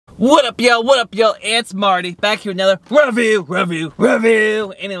What up, y'all? What up, y'all? It's Marty, back here with another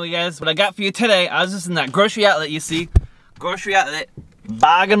review. Anyway, guys, what I got for you today, I was just in that grocery outlet, you see. Grocery outlet,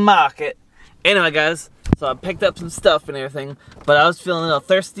 bargain market. Anyway, guys, so I picked up some stuff and everything, but I was feeling a little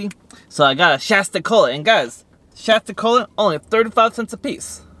thirsty, so I got a Shasta Cola. And guys, Shasta Cola, only 35 cents a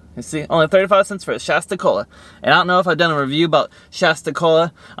piece. You see, only 35 cents for a Shasta Cola. And I don't know if I've done a review about Shasta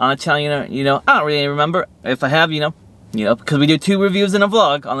Cola on the channel, you know, I don't really remember. If I have, you know, because we do 2 reviews in a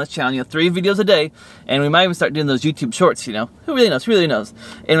vlog on this channel, 3 videos a day, and we might even start doing those YouTube shorts, you know. Who really knows? Who really knows?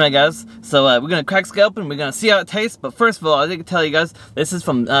 Anyway, guys, so we're gonna crack this open. We're gonna see how it tastes. But first of all, I think I tell you guys, this is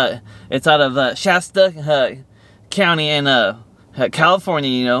from it's out of Shasta County in California,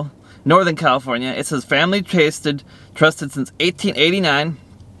 you know, Northern California. It says family trusted since 1889.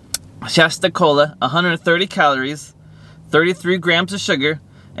 Shasta Cola, 130 calories, 33 grams of sugar,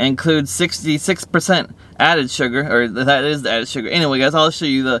 and includes 66% added sugar, or that is the added sugar. Anyway, guys, I'll show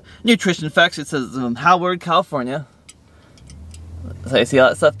you the nutrition facts. It says Howard, California. So you see all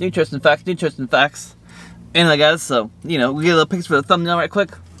that stuff, nutrition facts. Anyway, guys, so, you know, we get a little picture for the thumbnail right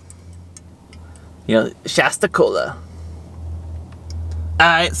quick. You know, Shasta Cola.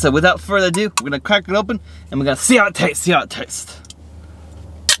 Alright, so without further ado, we're gonna crack it open, and we're gonna see how it tastes,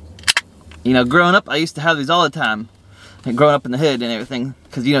 You know, growing up, I used to have these all the time. And growing up in the hood and everything,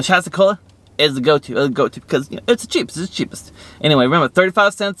 because you know Shasta Cola is the go-to, because you know, it's the cheapest. Anyway, remember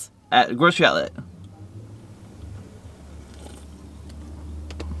 35 cents at a grocery outlet.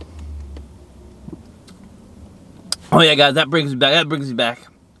 Oh yeah, guys, that brings me back.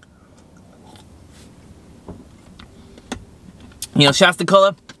 You know, Shasta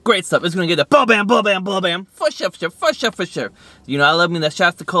Cola, great stuff. It's gonna get the bam, for sure. You know, I love me the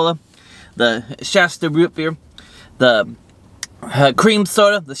Shasta Cola, the Shasta root beer, the cream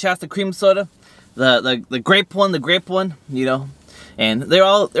soda, the Shasta cream soda, the grape one, you know, and they're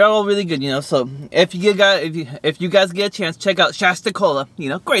all really good, you know. So if you guys get a chance, check out Shasta Cola. You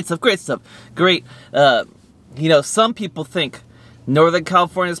know, great stuff. Great. You know, some people think Northern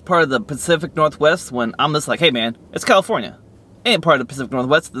California is part of the Pacific Northwest, when I'm just like, hey man, it's California. It ain't part of the Pacific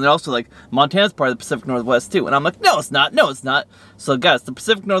Northwest. And they're also like, Montana's part of the Pacific Northwest too. And I'm like, no it's not. So guys, the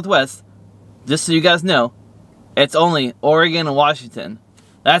Pacific Northwest, just so you guys know, it's only Oregon and Washington.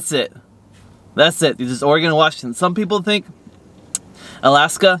 That's it. It's just Oregon and Washington. Some people think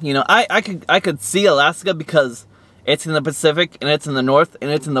Alaska, you know, I could see Alaska because it's in the Pacific and it's in the north and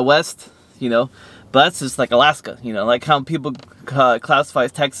it's in the west, you know. But that's just like Alaska, you know, like how people classify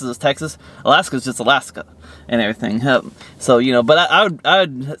Texas as Texas. Alaska's just Alaska and everything. So, you know, but I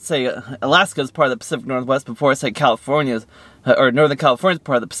would say Alaska is part of the Pacific Northwest before I say California's, or Northern California is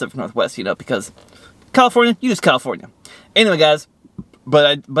part of the Pacific Northwest, you know, because California, you use California. Anyway, guys,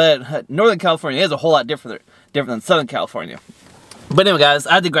 but Northern California is a whole lot different than Southern California. But anyway, guys,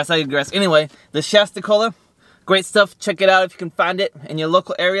 I digress. Anyway, the Shasta Cola, great stuff. Check it out if you can find it in your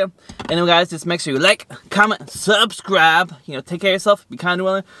local area. Anyway, guys, just make sure you like, comment, subscribe. You know, take care of yourself. Be kind to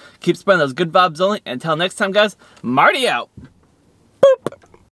one another. Keep spreading those good vibes only. Until next time, guys, Marty out. Boop.